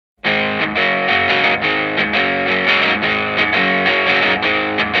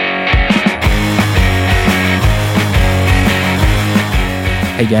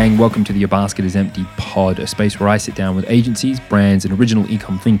Hey gang, welcome to the Your Basket is Empty pod, a space where I sit down with agencies, brands, and original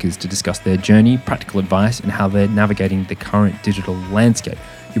e-com thinkers to discuss their journey, practical advice, and how they're navigating the current digital landscape.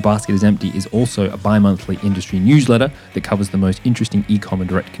 Your Basket is Empty is also a bi-monthly industry newsletter that covers the most interesting e-com and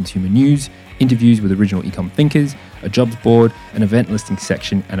direct consumer news, interviews with original e-com thinkers, a jobs board, an event listing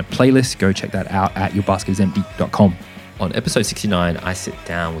section, and a playlist. Go check that out at yourbasketisemempty.com. On episode 69, I sit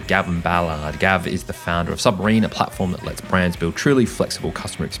down with Gavin Ballard. Gav is the founder of Submarine, a platform that lets brands build truly flexible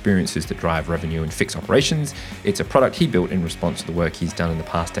customer experiences that drive revenue and fix operations. It's a product he built in response to the work he's done in the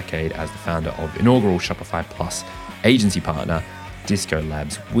past decade as the founder of inaugural Shopify Plus agency partner, Disco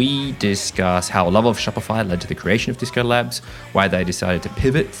Labs. We discuss how love of Shopify led to the creation of Disco Labs, why they decided to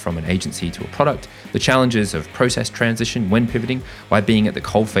pivot from an agency to a product, the challenges of process transition when pivoting, why being at the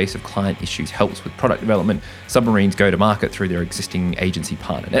coalface of client issues helps with product development, Submarine's go-to-market through their existing agency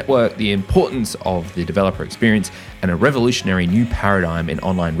partner network, the importance of the developer experience, and a revolutionary new paradigm in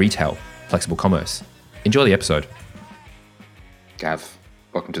online retail, flexible commerce. Enjoy the episode. Gav,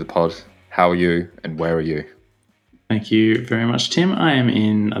 welcome to the pod. How are you and where are you? Thank you very much, Tim. I am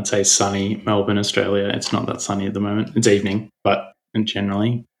in, I'd say, sunny Melbourne, Australia. It's not that sunny at the moment. It's evening, but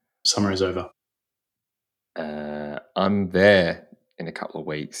generally, summer is over. I'm there in a couple of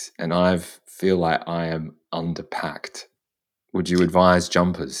weeks, and I feel like I am underpacked. Would you advise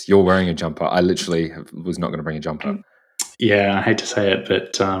jumpers? You're wearing a jumper. I literally was not going to bring a jumper. Yeah, I hate to say it,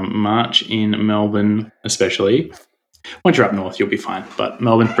 but March in Melbourne, especially, once you're up north, you'll be fine. But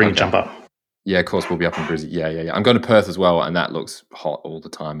Melbourne, bring a jumper. Yeah, of course, we'll be up in Brisbane. Yeah. I'm going to Perth as well, and that looks hot all the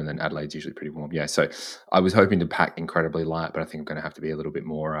time, and then Adelaide's usually pretty warm. Yeah, so I was hoping to pack incredibly light, but I think I'm going to have to be a little bit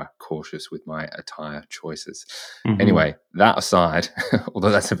more cautious with my attire choices. Mm-hmm. Anyway, that aside, although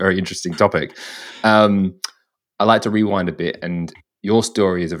that's a very interesting topic, I like to rewind a bit, and your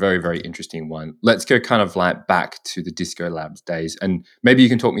story is a very, very interesting one. Let's go kind of like back to the Disco Labs days, and maybe you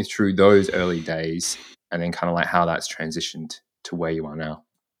can talk me through those early days, and then kind of like how that's transitioned to where you are now.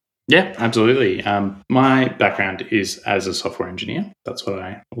 Yeah, absolutely. My background is as a software engineer. That's what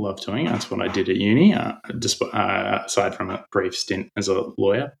I love doing. That's what I did at uni, aside from a brief stint as a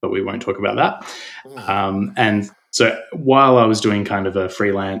lawyer, but we won't talk about that. And so while I was doing kind of a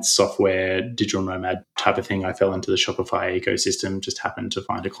freelance software digital nomad type of thing, I fell into the Shopify ecosystem, just happened to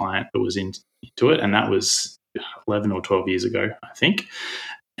find a client that was into it. And that was 11 or 12 years ago, I think.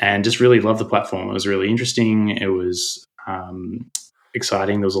 And just really loved the platform. It was really interesting. It was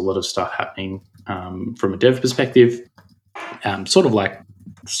exciting. There was a lot of stuff happening from a dev perspective, sort of like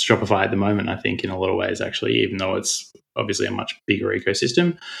Shopify at the moment, I think, in a lot of ways, actually, even though it's obviously a much bigger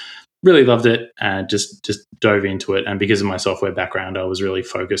ecosystem. Really loved it and just dove into it. And because of my software background, I was really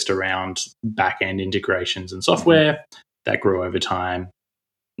focused around back-end integrations and software. That grew over time.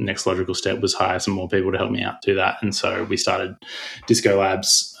 Next logical step was hire some more people to help me out do that. And so we started Disco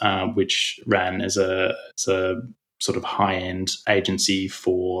Labs, which ran as a sort of high-end agency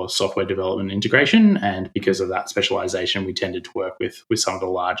for software development integration. And because of that specialization, we tended to work with some of the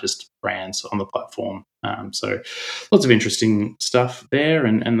largest brands on the platform. So lots of interesting stuff there.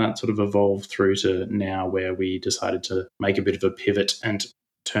 And that sort of evolved through to now where we decided to make a bit of a pivot and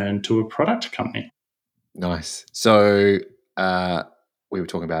turn to a product company. Nice. So we were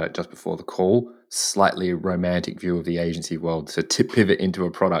talking about it just before the call, slightly romantic view of the agency world, so to pivot into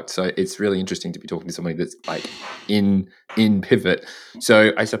a product. So it's really interesting to be talking to somebody that's like in pivot.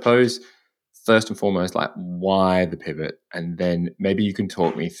 So I suppose first and foremost, like why the pivot? And then maybe you can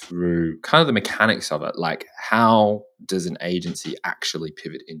talk me through kind of the mechanics of it. Like how does an agency actually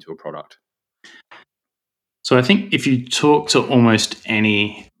pivot into a product? So I think if you talk to almost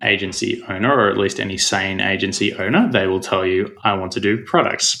any agency owner, or at least any sane agency owner, they will tell you, I want to do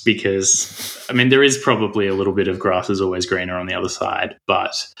products, because, I mean, there is probably a little bit of grass is always greener on the other side,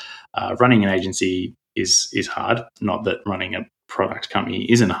 but running an agency is hard. Not that running a product company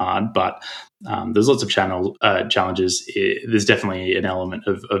isn't hard, but there's lots of challenges. There's definitely an element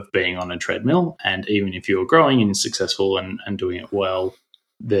of being on a treadmill, and even if you're growing and successful and doing it well,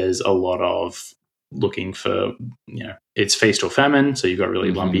 there's a lot of looking for, it's feast or famine. So you've got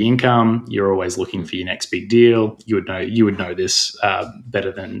really lumpy income. You're always looking for your next big deal. You would know this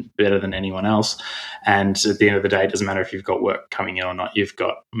better than anyone else. And at the end of the day, it doesn't matter if you've got work coming in or not. You've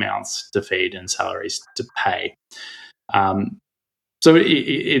got mouths to feed and salaries to pay. So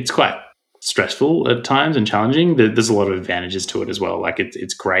it's quite stressful at times and challenging. There's a lot of advantages to it as well. Like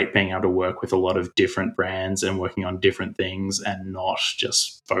it's great being able to work with a lot of different brands and working on different things and not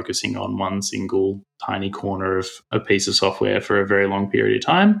just focusing on one single tiny corner of a piece of software for a very long period of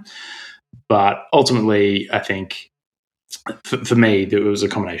time. But ultimately, I think for me, there was a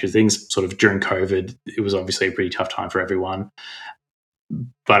combination of things. Sort of during COVID, it was obviously a pretty tough time for everyone.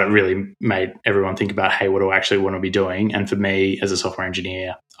 but it really made everyone think about, hey, what do I actually want to be doing? And for me, as a software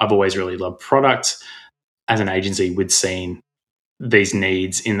engineer, I've always really loved product. As an agency, we'd seen these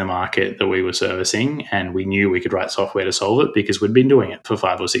needs in the market that we were servicing, and we knew we could write software to solve it because we'd been doing it for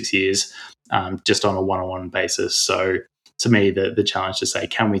 5 or 6 years, just on a one-on-one basis. So to me, the challenge to say,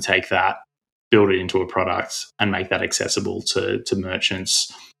 can we take that, build it into a product, and make that accessible to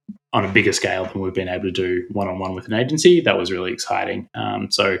merchants on a bigger scale than we've been able to do one-on-one with an agency, that was really exciting.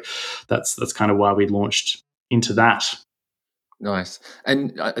 So that's kind of why we launched into that. Nice.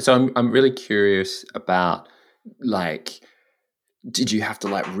 And so I'm really curious about, like, did you have to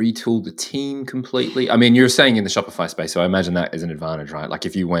like retool the team completely? I mean, you're saying in the Shopify space, so I imagine that is an advantage, right? Like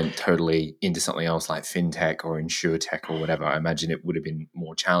if you went totally into something else like fintech or insurtech or whatever, I imagine it would have been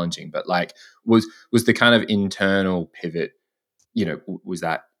more challenging. But like, was the kind of internal pivot, was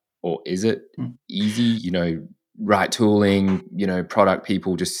that, or is it easy? Right tooling, product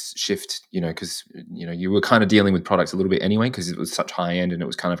people just shift, because you were kind of dealing with products a little bit anyway because it was such high end and it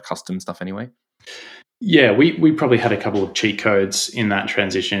was kind of custom stuff anyway. Yeah, we probably had a couple of cheat codes in that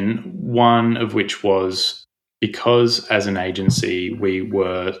transition. One of which was because as an agency, we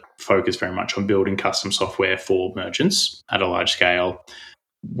were focused very much on building custom software for merchants at a large scale.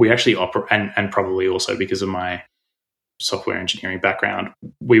 We actually operate, and probably also because of my software engineering background,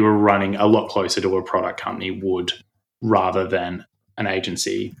 we were running a lot closer to a product company would rather than an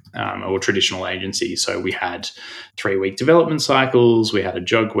agency or traditional agency. So we had 3-week development cycles, we had a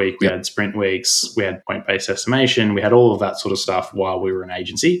jog week, we had sprint weeks, we had point-based estimation, we had all of that sort of stuff while we were an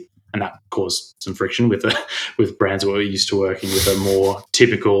agency. And that caused some friction with brands that were used to working with a more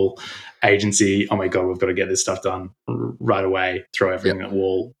typical agency. Oh my God, we've got to get this stuff done right away, throw everything at the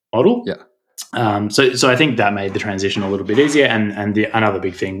wall model. Yeah. So I think that made the transition a little bit easier. And another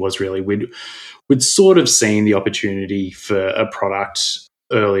big thing was really we'd sort of seen the opportunity for a product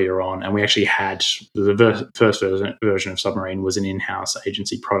earlier on, and we actually had the first version of Submarine was an in-house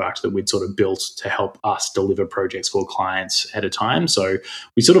agency product that we'd sort of built to help us deliver projects for clients at a time. So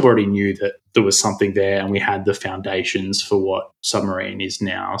we sort of already knew that there was something there, and we had the foundations for what Submarine is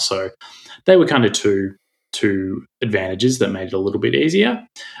now. So they were kind of two advantages that made it a little bit easier.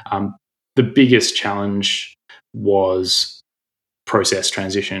 The biggest challenge was process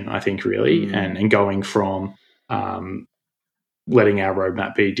transition, I think, really, and going from letting our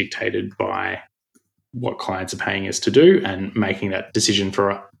roadmap be dictated by what clients are paying us to do and making that decision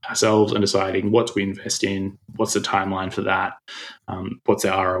for ourselves and deciding what do we invest in, what's the timeline for that, what's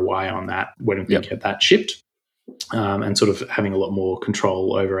our ROI on that, when we get that shipped, and sort of having a lot more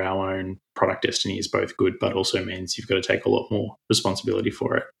control over our own product destiny is both good, but also means you've got to take a lot more responsibility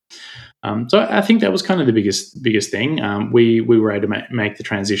for it. So I think that was kind of the biggest thing. We were able to make the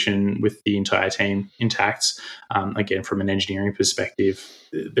transition with the entire team intact. Again, from an engineering perspective,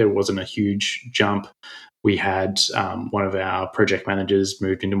 there wasn't a huge jump. We had one of our project managers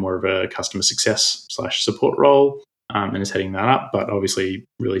moved into more of a customer success / support role and is heading that up, but obviously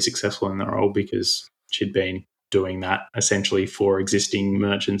really successful in the role because she'd been doing that essentially for existing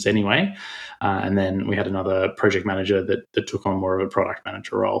merchants anyway. And then we had another project manager that took on more of a product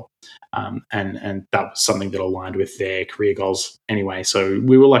manager role. And that was something that aligned with their career goals anyway. So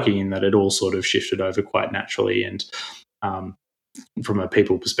we were lucky in that it all sort of shifted over quite naturally and from a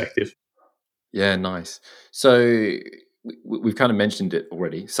people perspective. Yeah, nice. So we've kind of mentioned it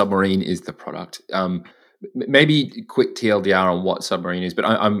already. Submarine is the product. Maybe quick TLDR on what Submarine is, but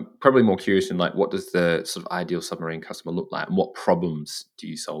I'm probably more curious in like what does the sort of ideal Submarine customer look like and what problems do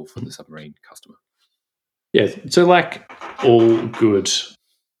you solve for the Submarine customer? Yeah, so like all good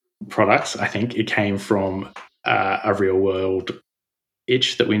products, I think it came from a real world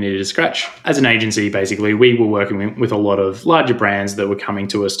itch that we needed to scratch. As an agency, basically, we were working with a lot of larger brands that were coming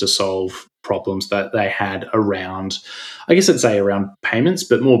to us to solve problems that they had around, I guess I'd say around payments,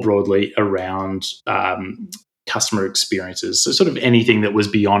 but more broadly around customer experiences. So sort of anything that was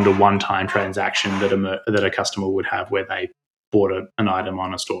beyond a one-time transaction that a customer would have where they bought an item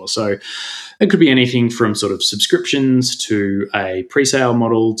on a store. So it could be anything from sort of subscriptions to a pre-sale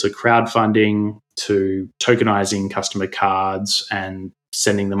model to crowdfunding to tokenizing customer cards and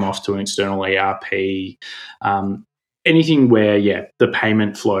sending them off to an external ERP. Anything where, the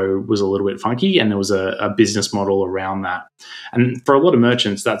payment flow was a little bit funky and there was a business model around that. And for a lot of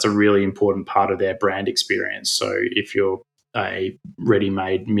merchants, that's a really important part of their brand experience. So if you're a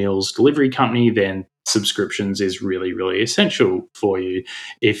ready-made meals delivery company, then subscriptions is really, really essential for you.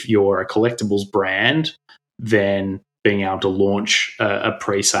 If you're a collectibles brand, then being able to launch a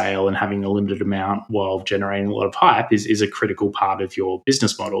pre-sale and having a limited amount while generating a lot of hype is a critical part of your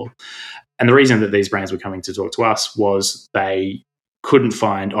business model. And the reason that these brands were coming to talk to us was they couldn't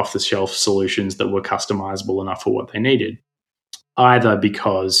find off-the-shelf solutions that were customizable enough for what they needed, either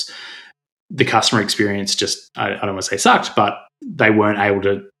because the customer experience just, I don't want to say sucked, but they weren't able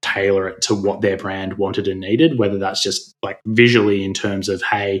to tailor it to what their brand wanted and needed, whether that's just like visually in terms of,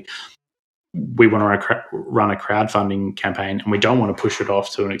 hey, we want to run a crowdfunding campaign and we don't want to push it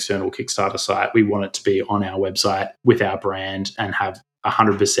off to an external Kickstarter site. We want it to be on our website with our brand and have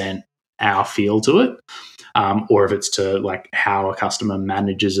 100% our feel to it. Or if it's to like how a customer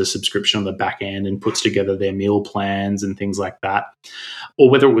manages a subscription on the back end and puts together their meal plans and things like that. Or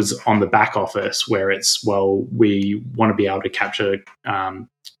whether it was on the back office where it's, well, we want to be able to capture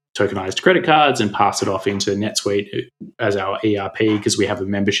tokenized credit cards and pass it off into NetSuite as our ERP because we have a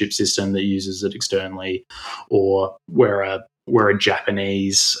membership system that uses it externally, or we're a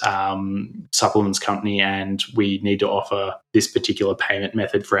Japanese supplements company and we need to offer this particular payment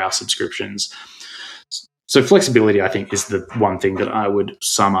method for our subscriptions. So flexibility, I think, is the one thing that I would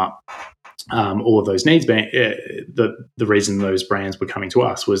sum up all of those needs being. The reason those brands were coming to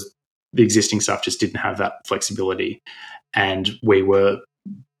us was the existing stuff just didn't have that flexibility, and we were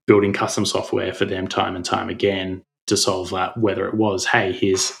building custom software for them time and time again to solve that, whether it was, hey,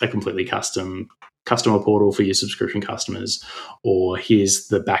 here's a completely custom customer portal for your subscription customers, or here's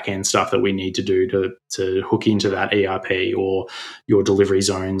the back-end stuff that we need to do to hook into that ERP or your delivery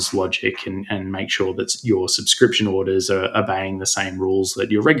zones logic and make sure that your subscription orders are obeying the same rules that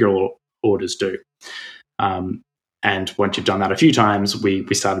your regular orders do. And once you've done that a few times, we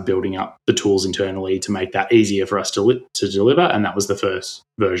started building up the tools internally to make that easier for us to deliver. And that was the first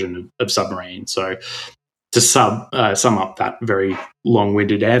version of Submarine. So to sum up that very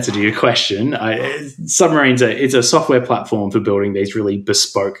long-winded answer to your question, Submarine's it's a software platform for building these really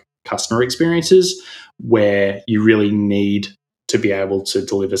bespoke customer experiences where you really need to be able to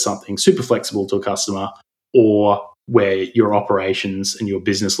deliver something super flexible to a customer, or where your operations and your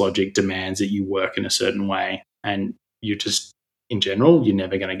business logic demands that you work in a certain way. And you just, in general, you're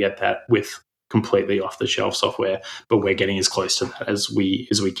never going to get that with completely off-the-shelf software, but we're getting as close to that as we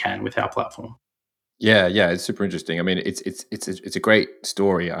can with our platform. Yeah, it's super interesting. I mean, it's a great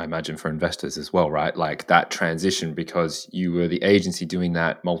story, I imagine, for investors as well, right? Like that transition, because you were the agency doing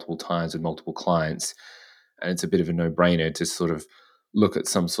that multiple times with multiple clients, and it's a bit of a no-brainer to sort of look at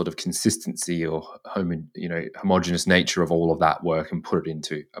some sort of consistency or homogenous nature of all of that work and put it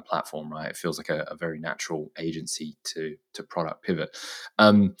into a platform, right? It feels like a very natural agency to product pivot.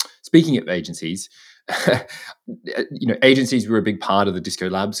 Speaking of agencies, agencies were a big part of the Disco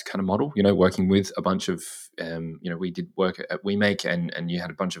Labs kind of model, working with a bunch of, we did work at WeMake and you had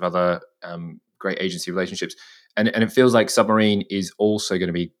a bunch of other great agency relationships. And it feels like Submarine is also going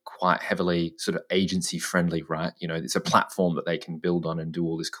to be quite heavily sort of agency friendly, right? It's a platform that they can build on and do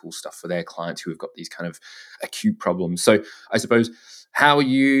all this cool stuff for their clients who have got these kind of acute problems. So I suppose how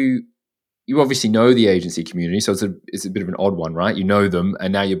you obviously know the agency community, so it's a bit of an odd one, right? You know them,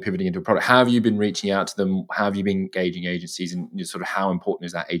 and now you're pivoting into a product. How have you been reaching out to them? How have you been engaging agencies, and sort of how important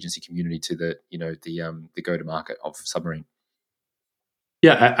is that agency community to the go-to-market of Submarine?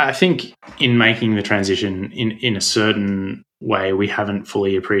 Yeah, I think in making the transition in a certain way, we haven't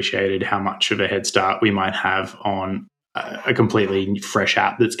fully appreciated how much of a head start we might have on a completely fresh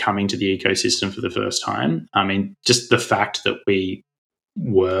app that's coming to the ecosystem for the first time. I mean, just the fact that we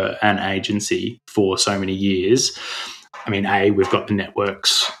were an agency for so many years. I mean, we've got the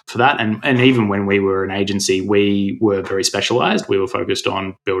networks for that. And even when we were an agency, we were very specialized. We were focused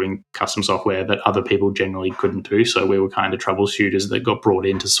on building custom software that other people generally couldn't do. So we were kind of troubleshooters that got brought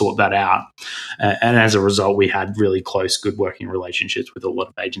in to sort that out. And as a result, we had really close, good working relationships with a lot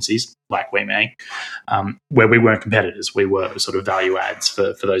of agencies like WeMake, where we weren't competitors. We were sort of value adds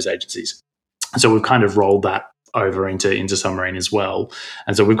for those agencies. So we've kind of rolled that over into Submarine as well,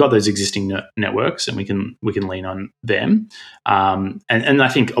 and so we've got those existing networks, and we can lean on them. And I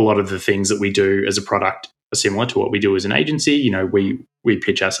think a lot of the things that we do as a product are similar to what we do as an agency. We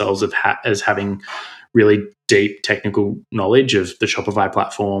pitch ourselves as having really deep technical knowledge of the Shopify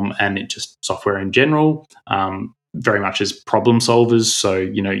platform and just software in general. Very much as problem solvers. So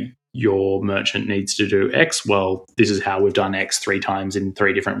your merchant needs to do X. Well, this is how we've done X 3 times in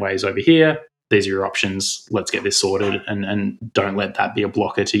 3 different ways over here. These are your options. Let's get this sorted, and don't let that be a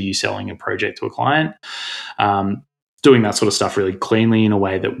blocker to you selling a project to a client. Doing that sort of stuff really cleanly in a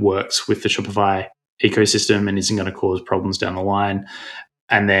way that works with the Shopify ecosystem and isn't going to cause problems down the line.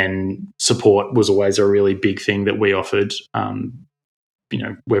 And then support was always a really big thing that we offered.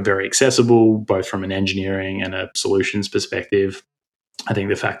 We're very accessible, both from an engineering and a solutions perspective. I think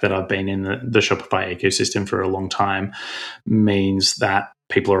the fact that I've been in the Shopify ecosystem for a long time means that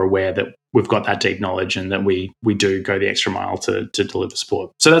people are aware that we've got that deep knowledge and that we do go the extra mile to deliver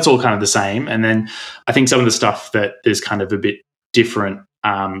support. So that's all kind of the same. And then I think some of the stuff that is kind of a bit different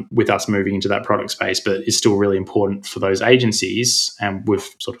with us moving into that product space, but is still really important for those agencies. And we've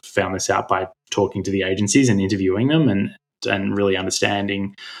sort of found this out by talking to the agencies and interviewing them and really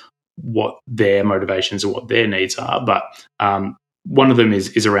understanding what their motivations and what their needs are. But one of them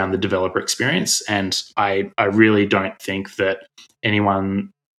is around the developer experience. And I really don't think that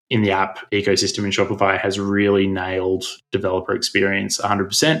anyone in the app ecosystem in Shopify has really nailed developer experience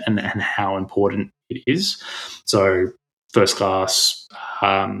 100% and how important it is. So first class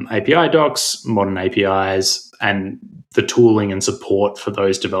API docs, modern APIs, and the tooling and support for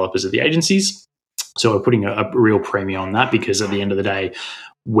those developers at the agencies. So we're putting a real premium on that, because at the end of the day,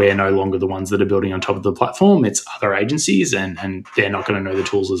 we're no longer the ones that are building on top of the platform. It's other agencies, and they're not going to know the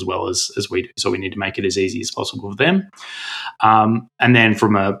tools as well as we do. So we need to make it as easy as possible for them. And then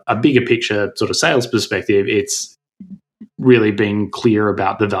from a bigger picture sort of sales perspective, it's really being clear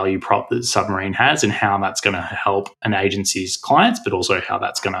about the value prop that Submarine has and how that's going to help an agency's clients, but also how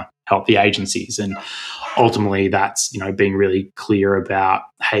that's going to help the agencies. And ultimately that's, being really clear about,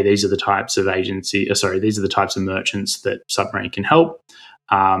 hey, these are the types of these are the types of merchants that Submarine can help.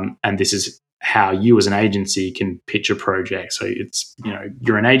 And this is how you as an agency can pitch a project. So it's,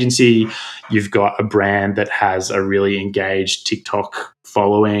 you're an agency, you've got a brand that has a really engaged TikTok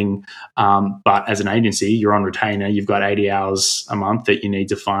following, but as an agency, you're on retainer, you've got 80 hours a month that you need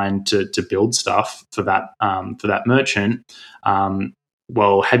to find to build stuff for that merchant.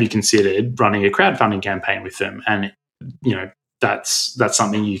 Well, have you considered running a crowdfunding campaign with them? And, that's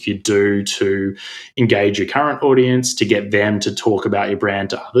something you could do to engage your current audience, to get them to talk about your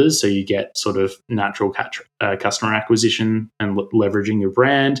brand to others. So you get sort of natural customer acquisition and leveraging your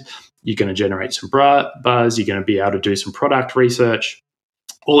brand. You're going to generate some buzz. You're going to be able to do some product research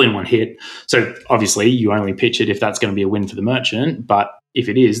all in one hit. So obviously you only pitch it if that's going to be a win for the merchant. But if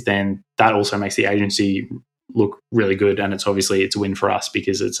it is, then that also makes the agency look really good, and it's a win for us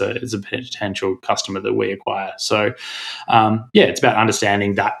because it's a potential customer that we acquire. So it's about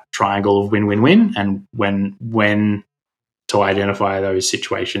understanding that triangle of win-win-win and when to identify those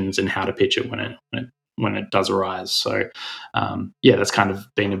situations and how to pitch it when it does arise. So that's kind of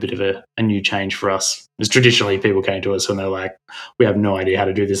been a bit of a new change for us. Because traditionally people came to us and they're like, we have no idea how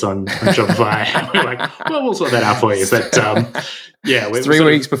to do this on Shopify. We're like, well, we'll sort that out for you. But it's 3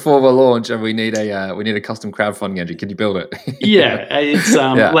 weeks before the launch and we need a custom crowdfunding engine. Can you build it? It's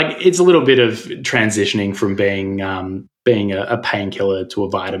it's a little bit of transitioning from being a painkiller to a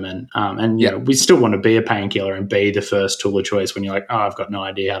vitamin. We still want to be a painkiller and be the first tool of choice when you're like, oh, I've got no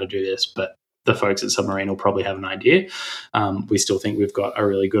idea how to do this. But the folks at Submarine will probably have an idea. We still think we've got a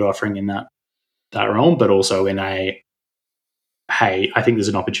really good offering in that realm, but also in hey, I think there's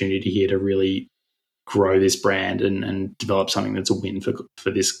an opportunity here to really grow this brand and develop something that's a win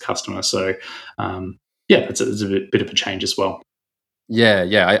for this customer. So, it's a bit of a change as well.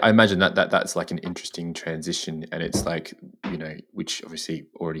 Yeah. I imagine that's like an interesting transition, and it's like, which obviously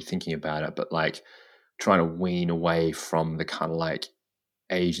already thinking about it, but like trying to wean away from the kind of like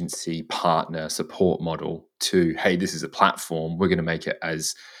agency partner support model to, hey, this is a platform, we're going to make it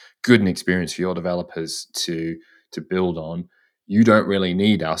as good an experience for your developers to build on. You don't really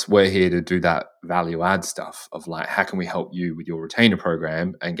need us. We're here to do that value add stuff of like, how can we help you with your retainer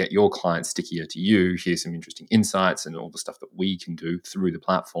program and get your clients stickier to you? Here's some interesting insights and all the stuff that we can do through the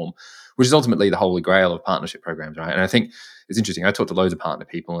platform, which is ultimately the holy grail of partnership programs, right? And I think it's interesting. I talked to loads of partner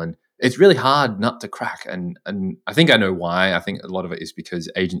people, and it's really hard nut to crack. And I think I know why. I think a lot of it is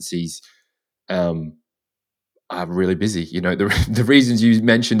because agencies are really busy. The reasons you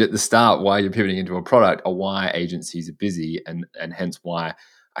mentioned at the start why you're pivoting into a product are why agencies are busy, and hence why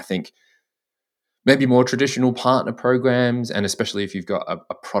I think maybe more traditional partner programs, and especially if you've got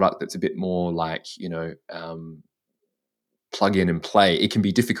a product that's a bit more like, plug in and play, it can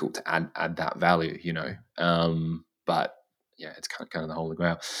be difficult to add that value, but yeah, it's kind of the holy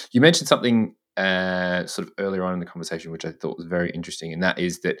grail. You mentioned something sort of earlier on in the conversation, which I thought was very interesting, and that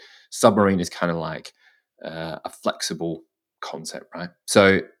is that Submarine is kind of like a flexible concept, right?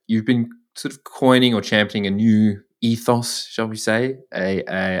 So you've been sort of coining or championing a new ethos, shall we say,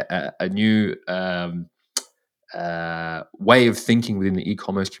 a new way of thinking within the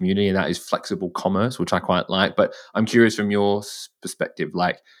e-commerce community, and that is flexible commerce, which I quite like. But I'm curious from your perspective,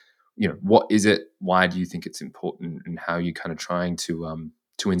 like, what is it? Why do you think it's important, and how are you kind of trying to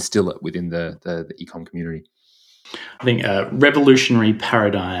instill it within the e-com community? I think a revolutionary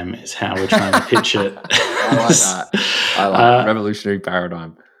paradigm is how we're trying to pitch it. I like that. I like revolutionary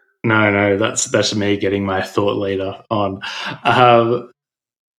paradigm. No, that's me getting my thought leader on.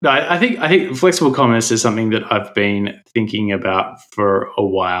 No, I think flexible commerce is something that I've been thinking about for a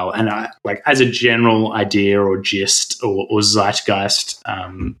while, and I like as a general idea or gist or zeitgeist,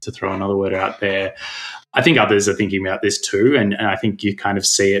 to throw another word out there. I think others are thinking about this too, and I think you kind of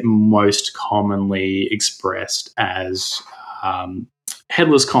see it most commonly expressed as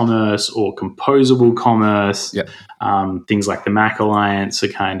headless commerce or composable commerce. Yeah. Things like the Mac Alliance are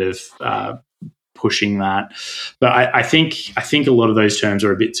kind of pushing that. But I think a lot of those terms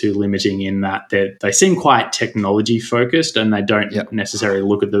are a bit too limiting in that they seem quite technology focused and they don't necessarily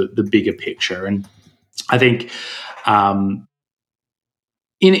look at the bigger picture. And I think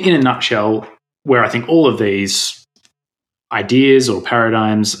in a nutshell, where I think all of these ideas or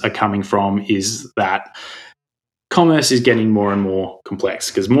paradigms are coming from is that commerce is getting more and more complex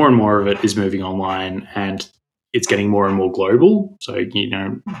because more and more of it is moving online and it's getting more and more global. So,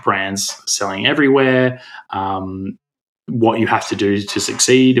 brands selling everywhere. What you have to do to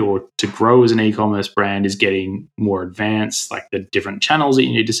succeed or to grow as an e-commerce brand is getting more advanced, like the different channels that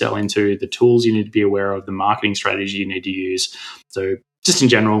you need to sell into, the tools you need to be aware of, the marketing strategy you need to use. So just in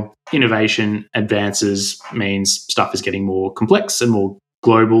general, innovation advances means stuff is getting more complex and more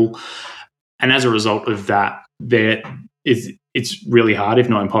global. And as a result of that, it's really hard, if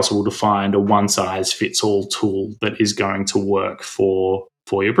not impossible, to find a one-size-fits-all tool that is going to work for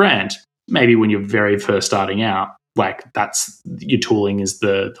your brand. Maybe when you're very first starting out, like that's your tooling is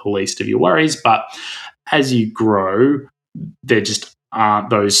the least of your worries. But as you grow, there just aren't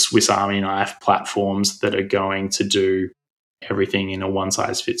those Swiss Army knife platforms that are going to do everything in a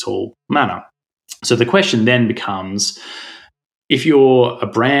one-size-fits-all manner. So the question then becomes, if you're a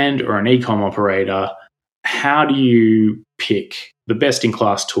brand or an e-com operator, how do you pick the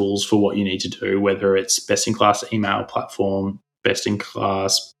best-in-class tools for what you need to do, whether it's best-in-class email platform,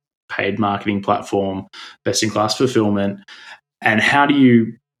 best-in-class paid marketing platform, best-in-class fulfillment, and how do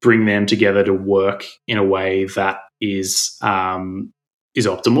you bring them together to work in a way that is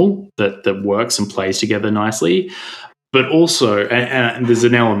optimal, that works and plays together nicely? But also, and there's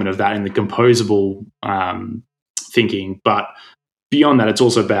an element of that in the composable thinking, but beyond that, it's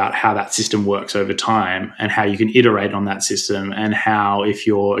also about how that system works over time and how you can iterate on that system, and how, if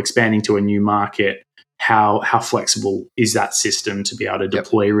you're expanding to a new market, how flexible is that system to be able to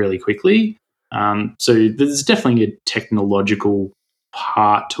deploy really quickly. So there's definitely a technological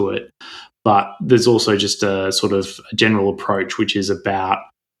part to it, but there's also just a sort of a general approach, which is about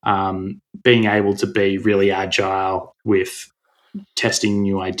being able to be really agile with testing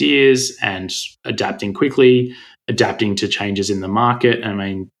new ideas and adapting quickly, adapting to changes in the market. I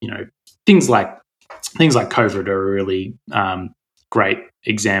mean, things like COVID are a really great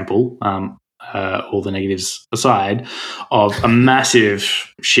example, all the negatives aside, of a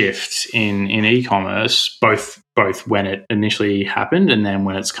massive shift in e-commerce, both when it initially happened and then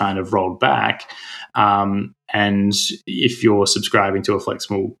when it's kind of rolled back. And if you're subscribing to a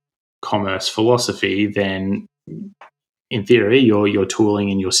flexible commerce philosophy, then in theory, your tooling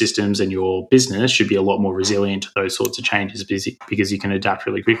and your systems and your business should be a lot more resilient to those sorts of changes because you can adapt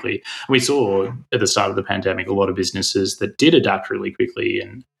really quickly. And we saw at the start of the pandemic a lot of businesses that did adapt really quickly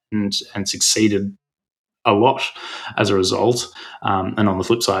and succeeded a lot as a result. And on the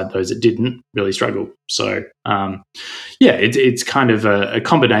flip side, those that didn't really struggled. So, it's kind of a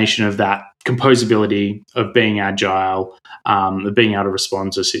combination of that composability, of being agile, of being able to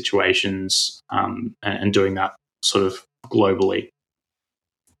respond to situations, and doing that sort of globally.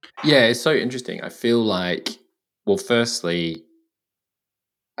 Yeah, it's so interesting. I feel like, well, firstly,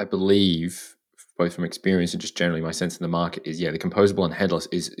 I believe, both from experience and just generally my sense in the market is, the composable and headless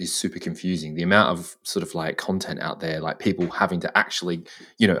is super confusing. The amount of sort of like content out there, like people having to actually,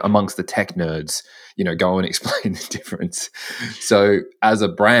 amongst the tech nerds, go and explain the difference. So as a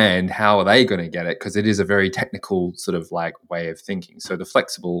brand, how are they going to get it? Because it is a very technical sort of like way of thinking. So the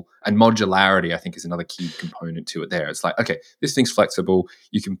flexible and modularity, I think, is another key component to it there. It's like, okay, this thing's flexible.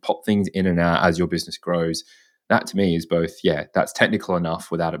 You can pop things in and out as your business grows. That to me is both, that's technical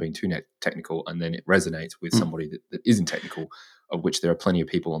enough without it being too technical, and then it resonates with somebody that isn't technical, of which there are plenty of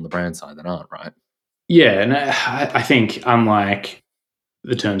people on the brand side that aren't, right? Yeah, and I think, unlike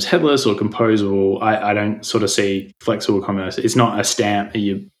the terms headless or composable, I don't sort of see flexible commerce. It's not a stamp that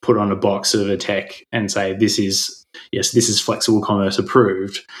you put on a box of a tech and say, this is flexible commerce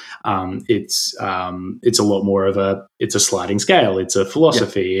approved. It's a lot more of it's a sliding scale. It's a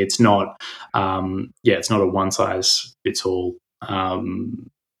philosophy. Yeah. It's not a one size fits all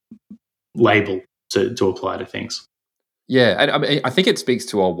label to apply to things. Yeah, and I mean, I think it speaks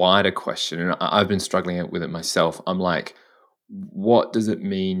to a wider question, and I've been struggling with it myself. I'm like, what does it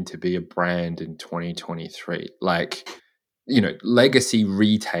mean to be a brand in 2023? Like, legacy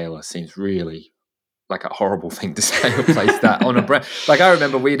retailer seems really like a horrible thing to say or place that on a brand. Like I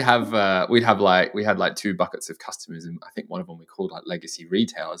remember we had like 2 buckets of customers, and I think one of them we called like legacy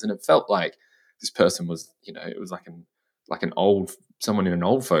retailers, and it felt like this person was, it was like someone in an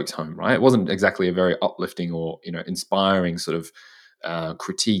old folks home, right? It wasn't exactly a very uplifting or inspiring sort of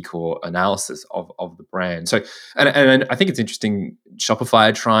critique or analysis of the brand. So, and I think it's interesting.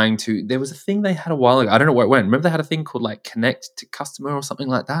 Shopify trying to. There was a thing they had a while ago. I don't know where it went. Remember they had a thing called like Connect to Customer or something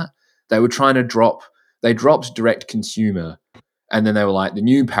like that. They were trying to drop. They dropped direct consumer, and then they were like, the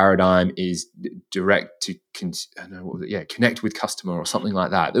new paradigm is direct to connect with customer or something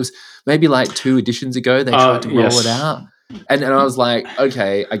like that. There was maybe like 2 editions ago they tried to roll it out, and I was like,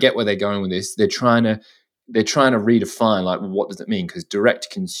 okay, I get where they're going with this. They're trying to redefine like what does it mean, because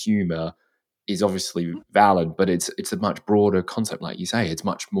direct consumer is obviously valid, but it's a much broader concept, like you say. It's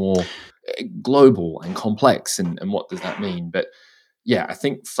much more global and complex, and what does that mean? But yeah, I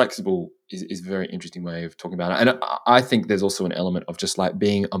think flexible is a very interesting way of talking about it. And I think there's also an element of just like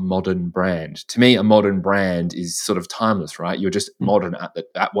being a modern brand. To me, a modern brand is sort of timeless, right? You're just modern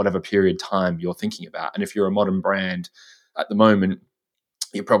at whatever period time you're thinking about. And if you're a modern brand at the moment,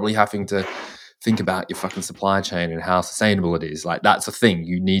 you're probably having to think about your fucking supply chain and how sustainable it is. Like that's a thing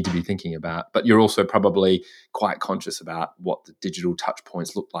you need to be thinking about. But you're also probably quite conscious about what the digital touch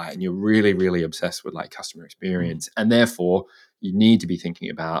points look like. And you're really, really obsessed with like customer experience. And therefore, you need to be thinking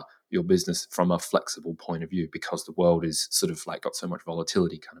about your business from a flexible point of view, because the world is sort of like got so much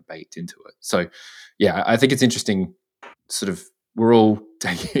volatility kind of baked into it. So yeah, I think it's interesting. Sort of we're all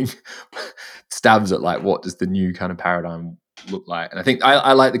taking stabs at like what does the new kind of paradigm look like, and I think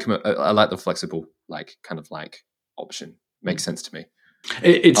I like the flexible like kind of like option. Makes sense to me.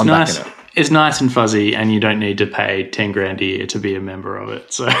 It's nice. It's nice and fuzzy, and you don't need to pay 10 grand a year to be a member of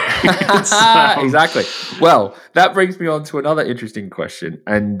it. So exactly. Well, that brings me on to another interesting question.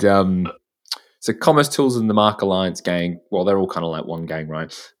 And so Commerce Tools and the Mark Alliance gang, well, they're all kind of like one gang,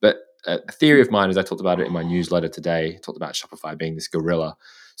 right? But a theory of mine, as I talked about it in my newsletter today, talked about Shopify being this gorilla.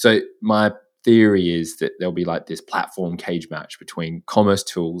 So my theory is that there'll be like this platform cage match between Commerce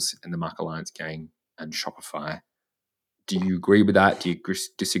Tools and the Mark Alliance gang and Shopify. Do you agree with that? Do you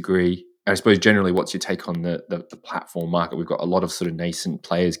disagree? I suppose generally, what's your take on the platform market? We've got a lot of sort of nascent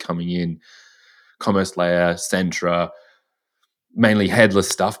players coming in, Commerce Layer, Centra, mainly headless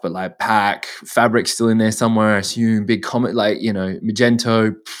stuff, but like Pack, Fabric's still in there somewhere, I assume. BigCommerce, like,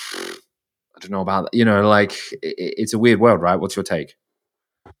 Magento. I don't know about that. Like it's a weird world, right? What's your take?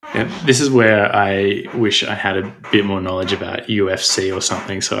 Yeah, this is where I wish I had a bit more knowledge about UFC or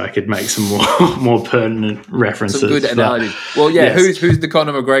something, so I could make some more pertinent references. Some good analogies. Well, yeah, yes. Who's the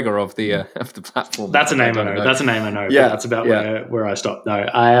Conor McGregor of the platform? That's a name I know. That's a name I know. Yeah, that's about where I stopped.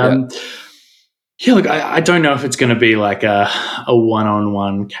 No, look, I don't know if it's going to be like a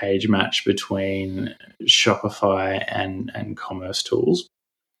one-on-one cage match between Shopify and Commerce Tools.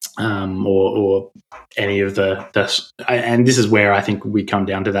 Or any of and this is where I think we come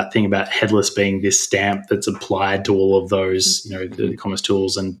down to that thing about headless being this stamp that's applied to all of those, the Commerce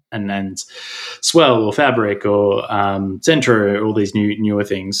Tools and Swell or Fabric or Centra, all these newer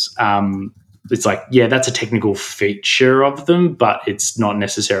things. It's like, yeah, that's a technical feature of them, but it's not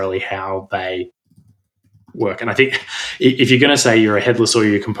necessarily how they work. And I think if you're going to say you're a headless or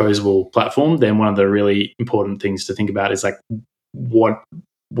you're a composable platform, then one of the really important things to think about is like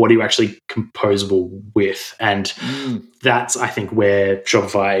what are you actually composable with? And that's, I think, where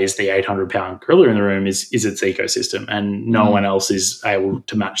Shopify is the 800-pound gorilla in the room is its ecosystem. And no one else is able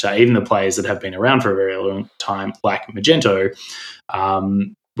to match that. Even the players that have been around for a very long time, like Magento,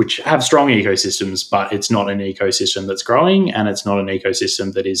 which have strong ecosystems, but it's not an ecosystem that's growing, and it's not an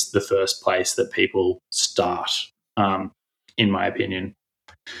ecosystem that is the first place that people start, in my opinion.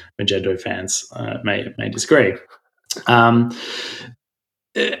 Magento fans may disagree.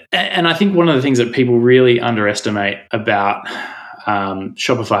 And I think one of the things that people really underestimate about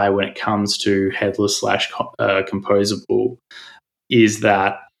Shopify when it comes to headless / composable is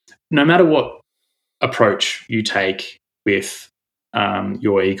that no matter what approach you take with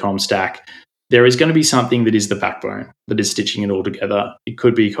your e-com stack, there is going to be something that is the backbone that is stitching it all together. It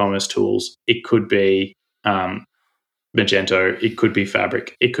could be Commerce Tools. It could be Magento, it could be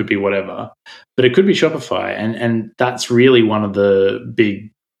Fabric, it could be whatever, but it could be Shopify, and that's really one of the big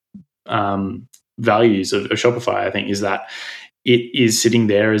values of Shopify. I think is that it is sitting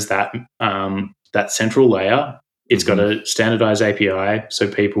there as that central layer. It's got a standardized API, so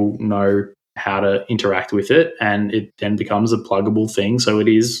people know how to interact with it, and it then becomes a pluggable thing. So it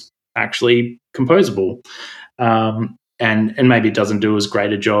is actually composable. and maybe it doesn't do as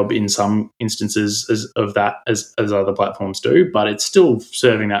great a job in some instances as other platforms do, but it's still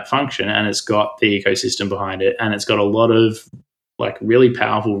serving that function, and it's got the ecosystem behind it, and it's got a lot of like really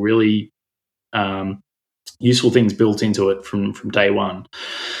powerful, really useful things built into it from day one.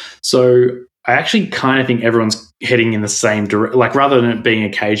 So I actually kind of think everyone's heading in the same direction. Like, rather than it being a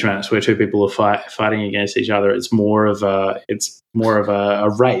cage match where two people are fighting against each other, it's more of a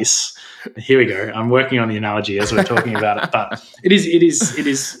race. Here we go. I'm working on the analogy as we're talking about it, but it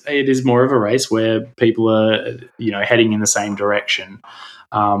is more of a race where people are, heading in the same direction,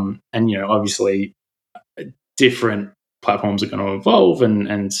 and obviously different platforms are going to evolve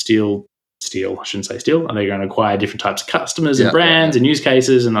and steal. I shouldn't say steal. They're going to acquire different types of customers and brands and use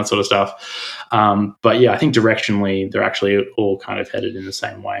cases and that sort of stuff. But yeah, I think directionally they're actually all kind of headed in the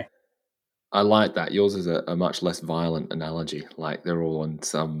same way. I like that. Yours is a much less violent analogy. Like they're all on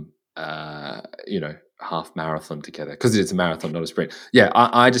some, half marathon together, because it's a marathon, not a sprint. Yeah,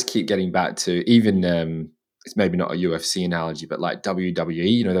 I just keep getting back to even, it's maybe not a UFC analogy, but like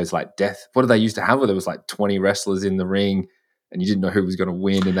WWE, those like death, what did they used to have where there was like 20 wrestlers in the ring and you didn't know who was going to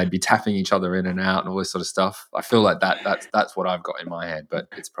win and they'd be tapping each other in and out and all this sort of stuff. I feel like that's what I've got in my head, but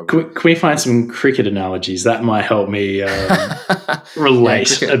it's probably... Can we find some cricket analogies? That might help me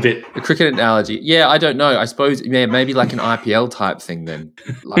relate a bit. The cricket analogy. Yeah, I don't know. I suppose maybe like an IPL type thing then.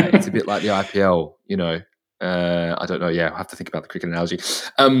 Like it's a bit like the IPL, I don't know. Yeah, I'll have to think about the cricket analogy.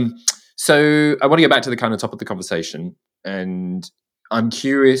 So I want to go back to the kind of top of the conversation, and I'm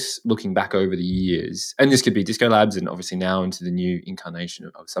curious, looking back over the years, and this could be Disco Labs and obviously now into the new incarnation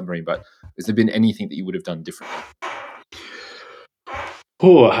of Submarine, but has there been anything that you would have done differently?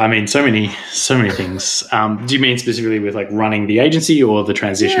 Oh, I mean, so many things. Do you mean specifically with like running the agency or the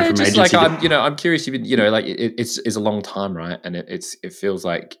transition from agency? Like I'm curious. Like it's a long time, right? And it feels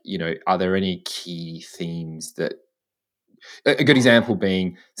like are there any key themes that? A good example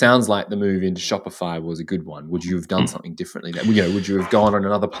being, sounds like the move into Shopify was a good one. Would you have done something differently? Would you have gone on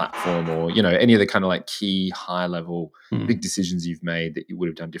another platform, or any of the kind of like key high level big decisions you've made that you would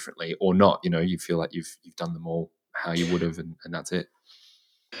have done differently, or not? You feel like you've done them all how you would have, and that's it.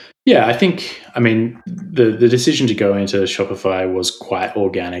 Yeah, I mean, the decision to go into Shopify was quite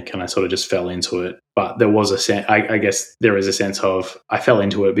organic, and I sort of just fell into it. But there was a sense, I guess there is a sense of, I fell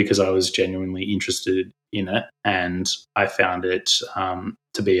into it because I was genuinely interested in it, and I found it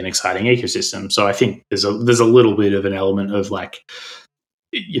to be an exciting ecosystem. So I think there's a little bit of an element of like,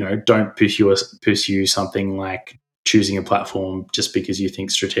 don't pursue something like choosing a platform just because you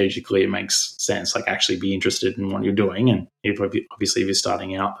think strategically it makes sense. Like, actually be interested in what you're doing, and obviously if you're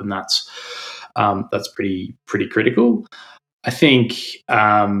starting out, then that's pretty critical. I think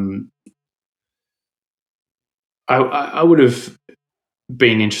I would have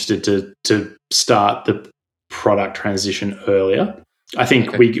been interested to start the product transition earlier. I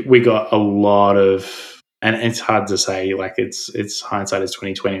think we got a lot of, and it's hard to say, like it's hindsight is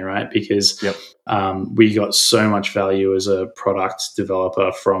 2020, right? Because we got so much value as a product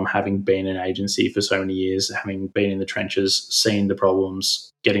developer from having been an agency for so many years, having been in the trenches, seen the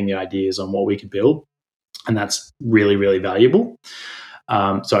problems, getting the ideas on what we could build, and that's really, really valuable.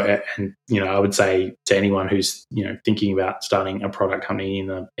 I would say to anyone who's thinking about starting a product company in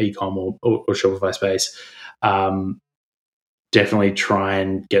the e-com or Shopify space, definitely try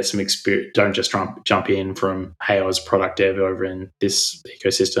and get some experience. Don't just jump in from, hey, I was product dev over in this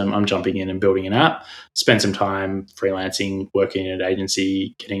ecosystem, I'm jumping in and building an app. Spend some time freelancing, working in an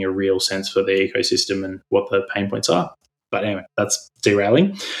agency, getting a real sense for the ecosystem and what the pain points are. But anyway, that's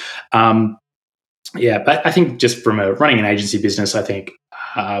derailing. But I think just from running an agency business, I think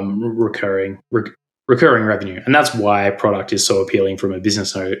recurring revenue, and that's why product is so appealing from a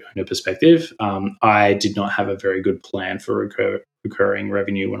business owner perspective. I did not have a very good plan for recurring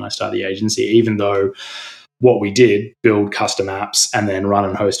revenue when I started the agency, even though what we did, build custom apps and then run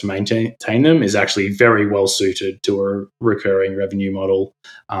and host and maintain them, is actually very well suited to a recurring revenue model.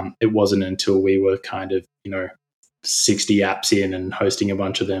 It wasn't until we were kind of 60 apps in and hosting a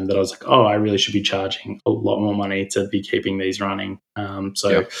bunch of them that I was like, oh, I really should be charging a lot more money to be keeping these running.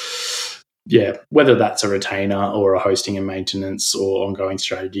 Whether that's a retainer or a hosting and maintenance or ongoing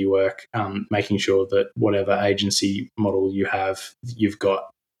strategy work, making sure that whatever agency model you have, you've got,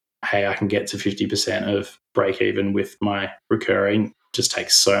 hey, I can get to 50% of break even with my recurring, just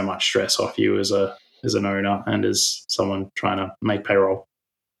takes so much stress off you as an owner and as someone trying to make payroll.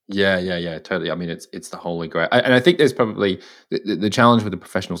 Yeah, totally. I mean, it's the holy grail. And I think there's probably the challenge with the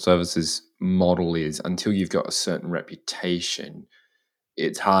professional services model is, until you've got a certain reputation,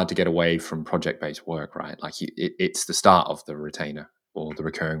 it's hard to get away from project-based work, right? Like it's the start of the retainer. or the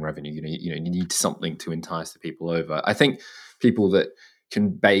recurring revenue. You need something to entice the people over. I think people that can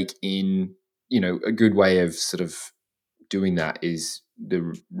bake in, a good way of sort of doing that is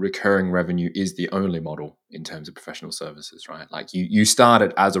the recurring revenue is the only model in terms of professional services, right? Like you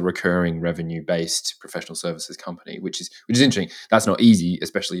started as a recurring revenue based professional services company, which is interesting. That's not easy,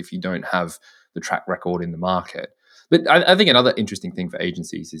 especially if you don't have the track record in the market. But I think another interesting thing for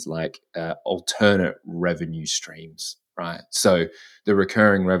agencies is like alternate revenue streams, right? So the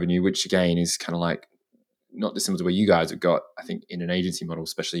recurring revenue, which again is kind of like not dissimilar to where you guys have got, I think in an agency model,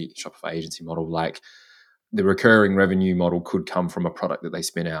 especially Shopify agency model, like the recurring revenue model could come from a product that they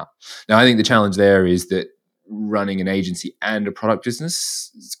spin out. Now, I think the challenge there is that running an agency and a product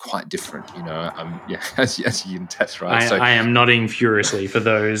business is quite different, as you can test, right? I am nodding furiously for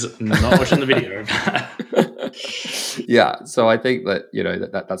those not watching the video. Yeah, so I think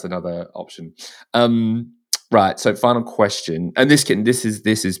that that's another option. Right. So final question, and this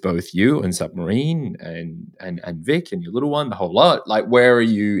is both you and Submarine and Vic and your little one, the whole lot. Like, where are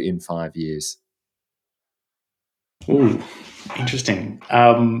you in 5 years? Ooh, interesting.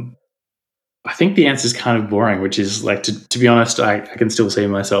 I think the answer is kind of boring, which is like, to be honest, I can still see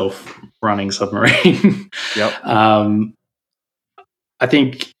myself running Submarine. Yep. I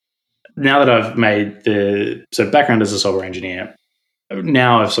think now that I've made background as a software engineer,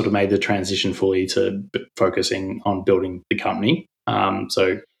 now I've sort of made the transition fully to focusing on building the company.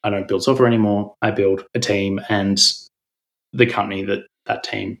 So I don't build software anymore. I build a team and the company that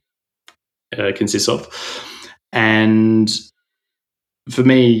team consists of. And for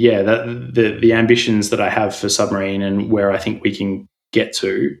me, the ambitions that I have for Submarine and where I think we can get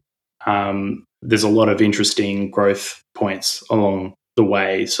to, there's a lot of interesting growth points along the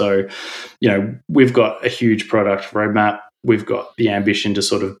way. So, we've got a huge product roadmap. We've got the ambition to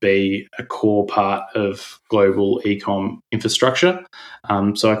sort of be a core part of global e-com infrastructure.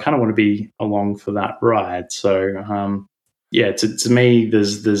 So I kind of want to be along for that ride. So, to me,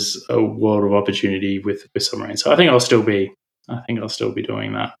 there's a world of opportunity with Submarine. So I think I'll still be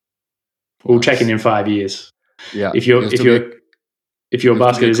doing that. We'll check in 5 years. Yeah. If your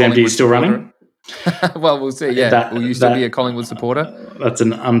basket is empty, still running. Well, we'll see. Yeah. Will you still be a Collingwood supporter? That's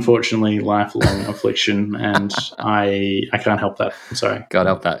an unfortunately lifelong affliction, and I can't help that. I'm sorry. Can't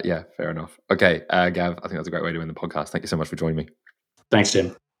help that. Yeah, fair enough. Okay, Gav, I think that's a great way to end the podcast. Thank you so much for joining me. Thanks,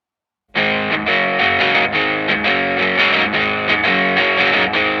 Tim.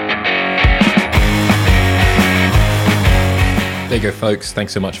 There you go, folks.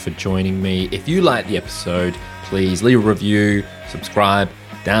 Thanks so much for joining me. If you liked the episode, please leave a review, subscribe,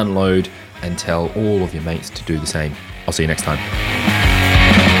 download, and tell all of your mates to do the same. I'll see you next time.